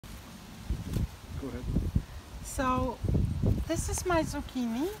Go ahead. So this is my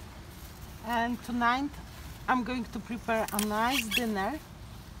zucchini, and tonight I'm going to prepare a nice dinner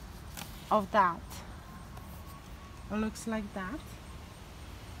of that. It looks like that.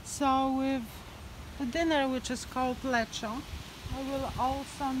 So with the dinner, which is called lecho, I will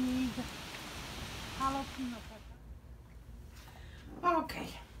also need jalapeno pepper. Okay,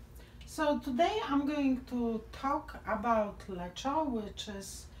 so today I'm going to talk about lecho, which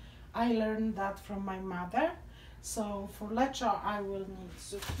is, I learned that from my mother. So for lecho I will need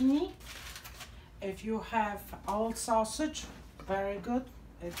zucchini. If you have old sausage, very good,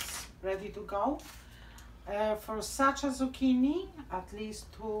 it's ready to go. For such a zucchini, at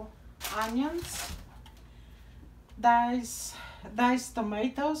least 2 onions, diced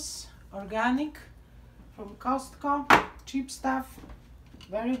tomatoes, organic from Costco, cheap stuff,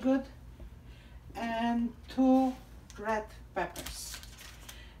 very good, and 2 red peppers.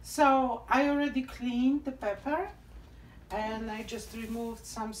 So I already cleaned the pepper and I just removed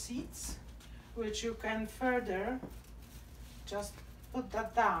some seeds, which you can further just put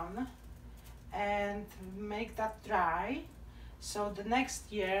that down and make that dry, so the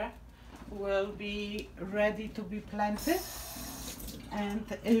next year will be ready to be planted. And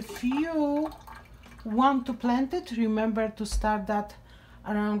if you want to plant it, remember to start that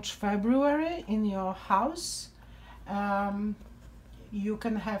around February in your house. You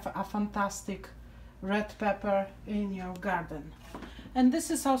can have a fantastic red pepper in your garden. And this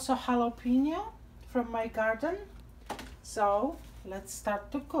is also jalapeno from my garden. So let's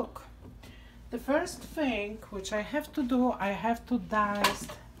start to cook. The first thing which I have to do, I have to dice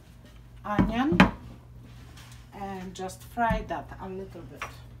onion and just fry that a little bit.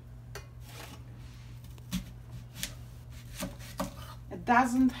 It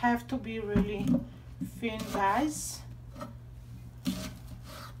doesn't have to be really thin dice.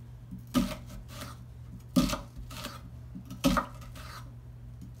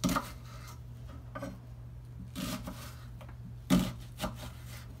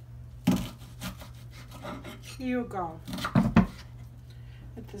 Here you go.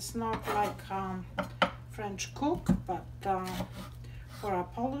 It is not like French cook, but for a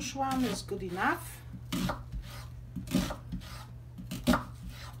Polish one is good enough.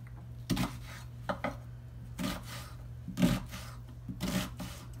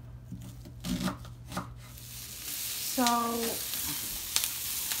 So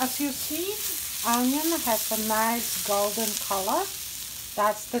as you see, onion has a nice golden color.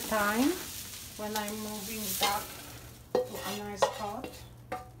 That's the time when I'm moving that to a nice pot.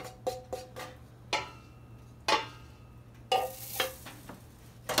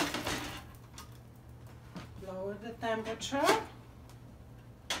 Lower the temperature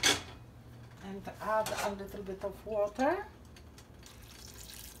and add a little bit of water.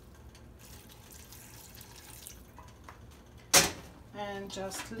 And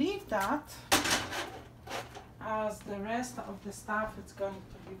just leave that as the rest of the stuff is going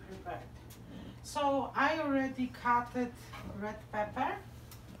to be prepared. So I already cut red pepper,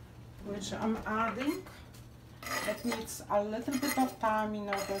 which I'm adding. It needs a little bit of time in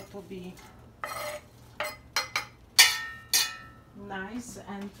order to be nice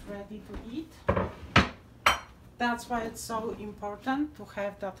and ready to eat. That's why it's so important to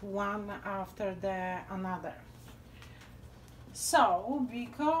have that one after the another. So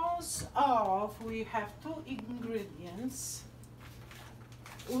because we have 2 ingredients,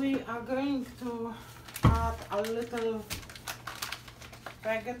 we are going to add a little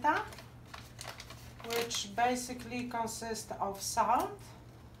vegeta, which basically consists of salt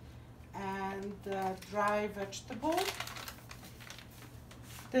and dry vegetable.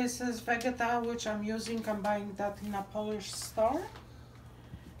 This is vegeta which I'm using. I'm buying that in a Polish store,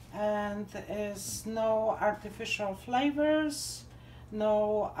 and is no artificial flavors,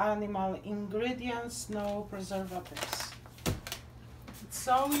 no animal ingredients, no preservatives. It's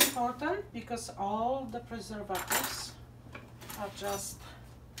so important because all the preservatives are just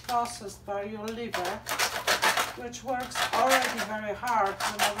processed by your liver, which works already very hard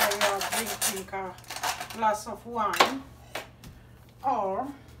whenever you are drinking a glass of wine or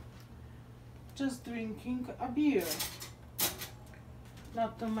just drinking a beer,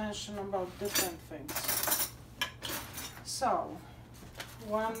 not to mention about different things. So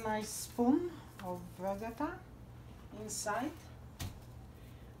 1 nice spoon of vegeta inside.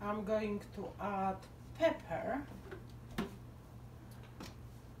 I'm going to add pepper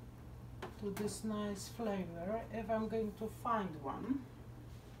to this nice flavor, if I'm going to find one.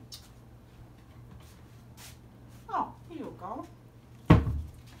 Oh, here you go.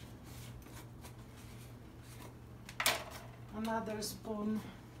 Another spoon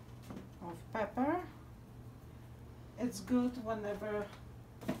of pepper. It's good whenever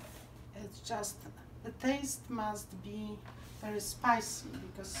it's just, the taste must be very spicy,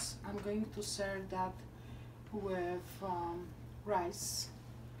 because I'm going to serve that with rice,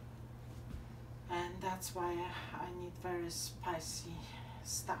 and that's why I need very spicy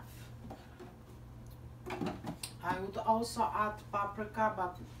stuff. I would also add paprika,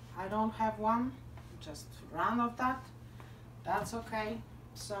 but I don't have one, just run of that. That's okay.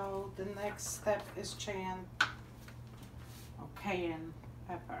 So the next step is Cayenne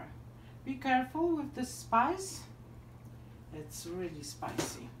pepper. Be careful with the spice. It's really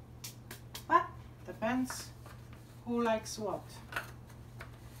spicy, but depends who likes what.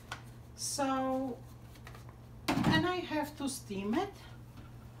 So, and I have to steam it.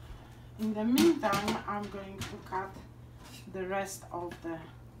 In the meantime, I'm going to cut the rest of the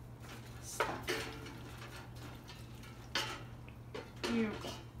stuff. Here you go.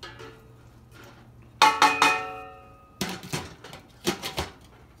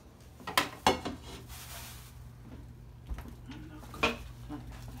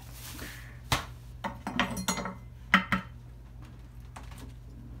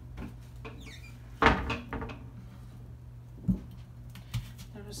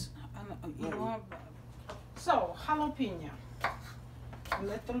 So, jalapeno,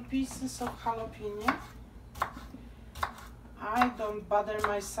 little pieces of jalapeno. I don't bother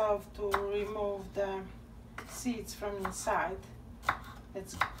myself to remove the seeds from inside.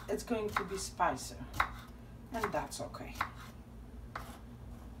 It's going to be spicier, and that's okay.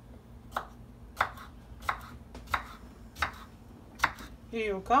 Here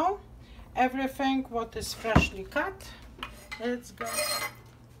you go. Everything what is freshly cut, it's going.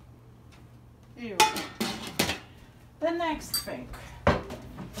 Here you go. The next thing,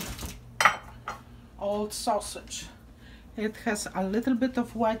 old sausage. It has a little bit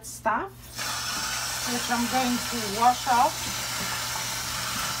of white stuff, which I'm going to wash off.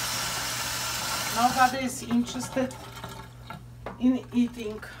 Nobody is interested in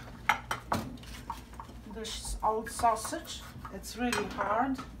eating this old sausage. It's really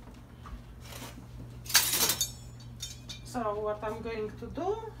hard. So what I'm going to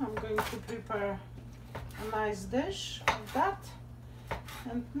do, I'm going to prepare a nice dish of that,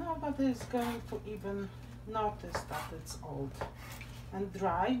 and nobody is going to even notice that it's old and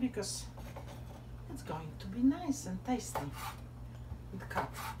dry, because it's going to be nice and tasty and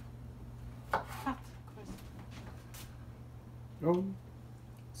cut. Oh.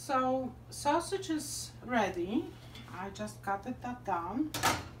 So sausage is ready. I just cut that down.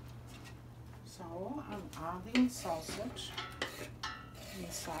 So I'm adding sausage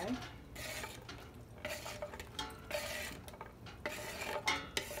inside.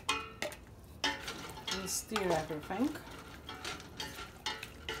 And stir everything.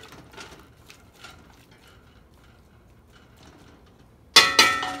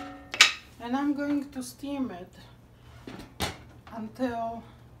 And I'm going to steam it until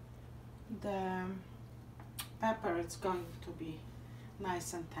the pepper is going to be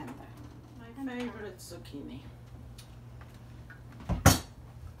nice and tender. My favorite zucchini.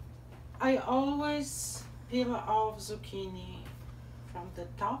 I always peel off zucchini from the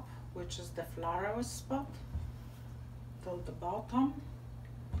top, which is the flower spot, till the bottom,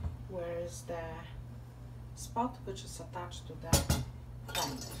 where is the spot which is attached to the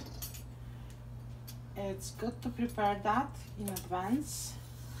front. It's good to prepare that in advance.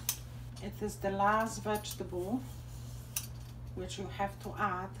 It is the last vegetable which you have to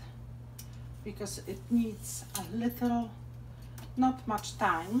add, because it needs a little, not much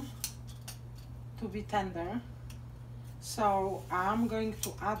time to be tender. So I'm going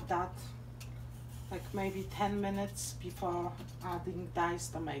to add that like maybe 10 minutes before adding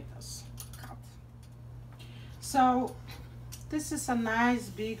diced tomatoes cut. So this is a nice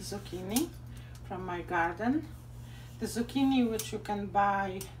big zucchini from my garden. The zucchini which you can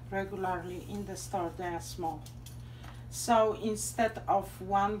buy regularly in the store, they are small. So instead of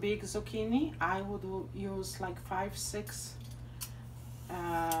one big zucchini, I would use like 5-6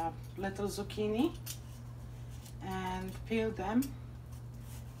 little zucchini, and peel them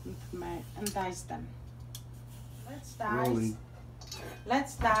and dice them.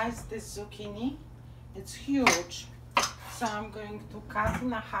 Let's dice this zucchini. It's huge, so I'm going to cut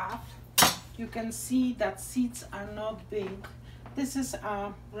in half. You can see that seeds are not big. This is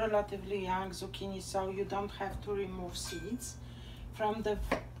a relatively young zucchini, so you don't have to remove seeds from the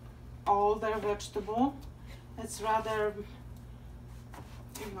older vegetable. It's rather,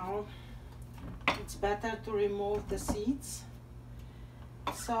 you know, it's better to remove the seeds.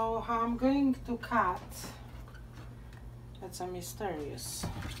 So how I'm going to cut, it's a mysterious,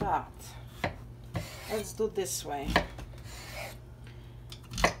 but let's do this way.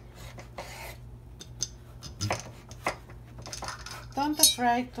 Don't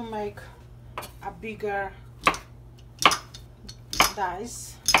afraid to make a bigger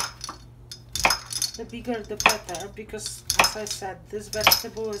dice. The bigger the better, because as I said, this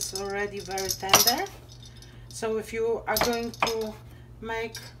vegetable is already very tender. So if you are going to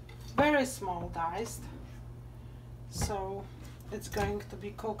make very small dice, so it's going to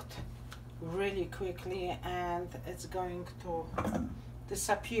be cooked really quickly and it's going to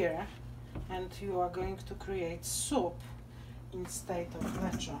disappear, and you are going to create soup instead of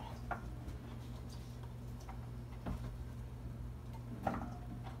lecho.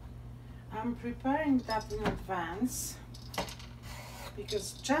 I'm preparing that in advance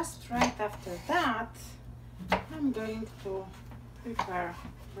because just right after that I'm going to prepare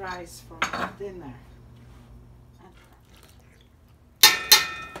rice for dinner.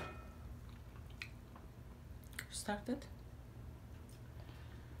 Started.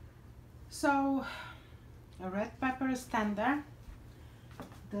 So a red pepper is tender.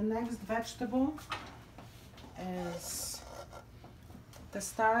 The next vegetable is the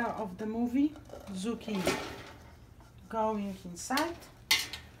star of the movie, zucchini. Going inside,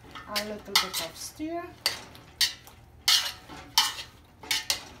 a little bit of stir,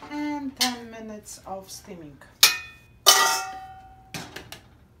 and 10 minutes of steaming.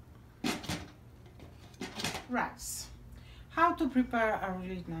 Rice. How to prepare a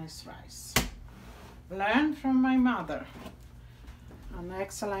really nice rice. Learn from my mother, an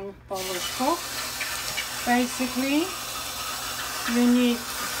excellent Polish cook. Basically, you need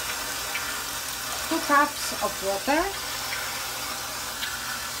 2 cups of water,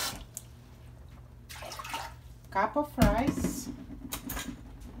 cup of rice,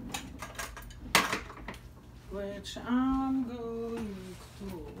 which I'm going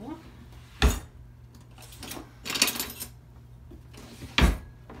to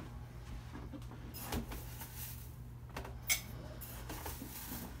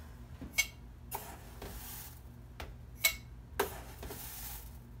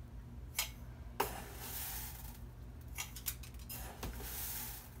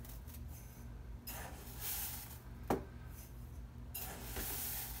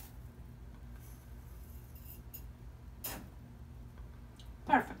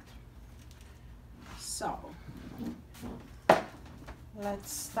perfect. So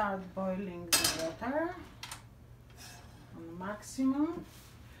let's start boiling the water on maximum.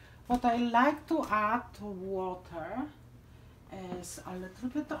 What I like to add to water is a little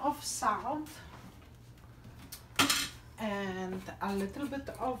bit of salt and a little bit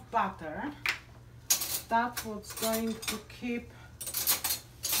of butter. That's what's going to keep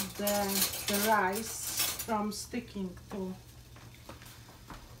the rice from sticking to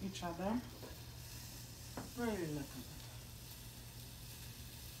each other. Really little bit.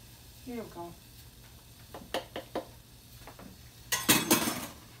 Here you go.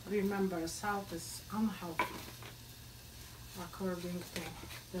 Remember, salt is unhealthy. According to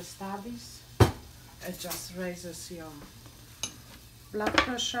the studies, it just raises your blood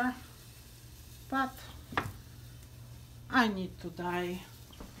pressure. But I need to die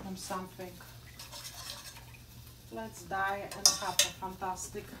from something. Let's die and have a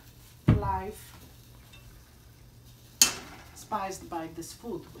fantastic life, spiced by this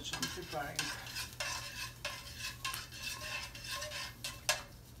food which I'm preparing.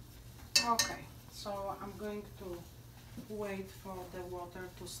 Okay, so I'm going to wait for the water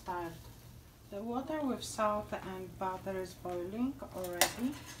to start. The water with salt and butter is boiling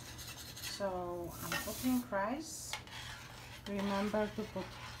already. So I'm putting rice. Remember to put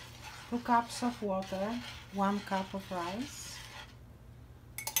 2 cups of water, 1 cup of rice.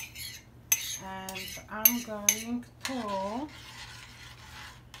 And I'm going to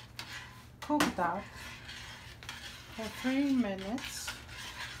cook that for 3 minutes,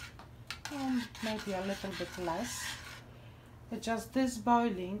 maybe a little bit less. It's just this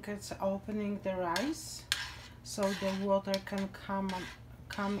boiling, it's opening the rice, so the water can come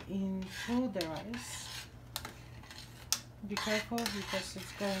in through the rice. Be careful because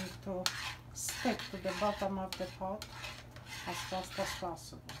it's going to stick to the bottom of the pot as fast as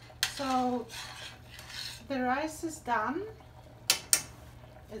possible. So the rice is done.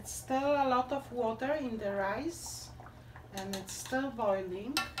 It's still a lot of water in the rice and it's still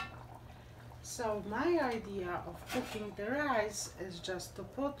boiling. So my idea of cooking the rice is just to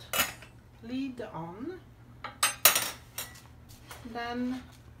put lid on. Then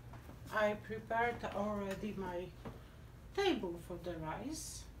I prepared already my table for the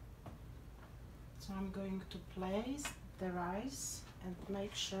rice. So I'm going to place the rice and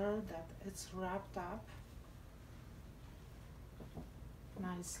make sure that it's wrapped up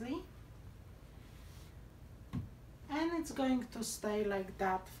nicely. And it's going to stay like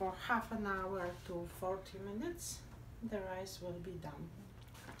that for half an hour to 40 minutes. The rice will be done.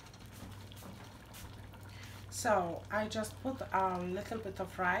 So I just put a little bit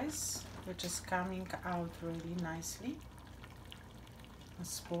of rice, which is coming out really nicely. A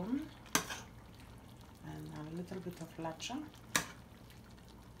spoon and a little bit of lecho.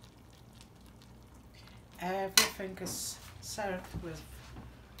 Everything is served with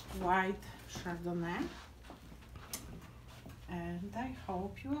white Chardonnay. And I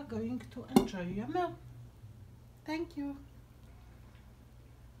hope you are going to enjoy your meal. Thank you.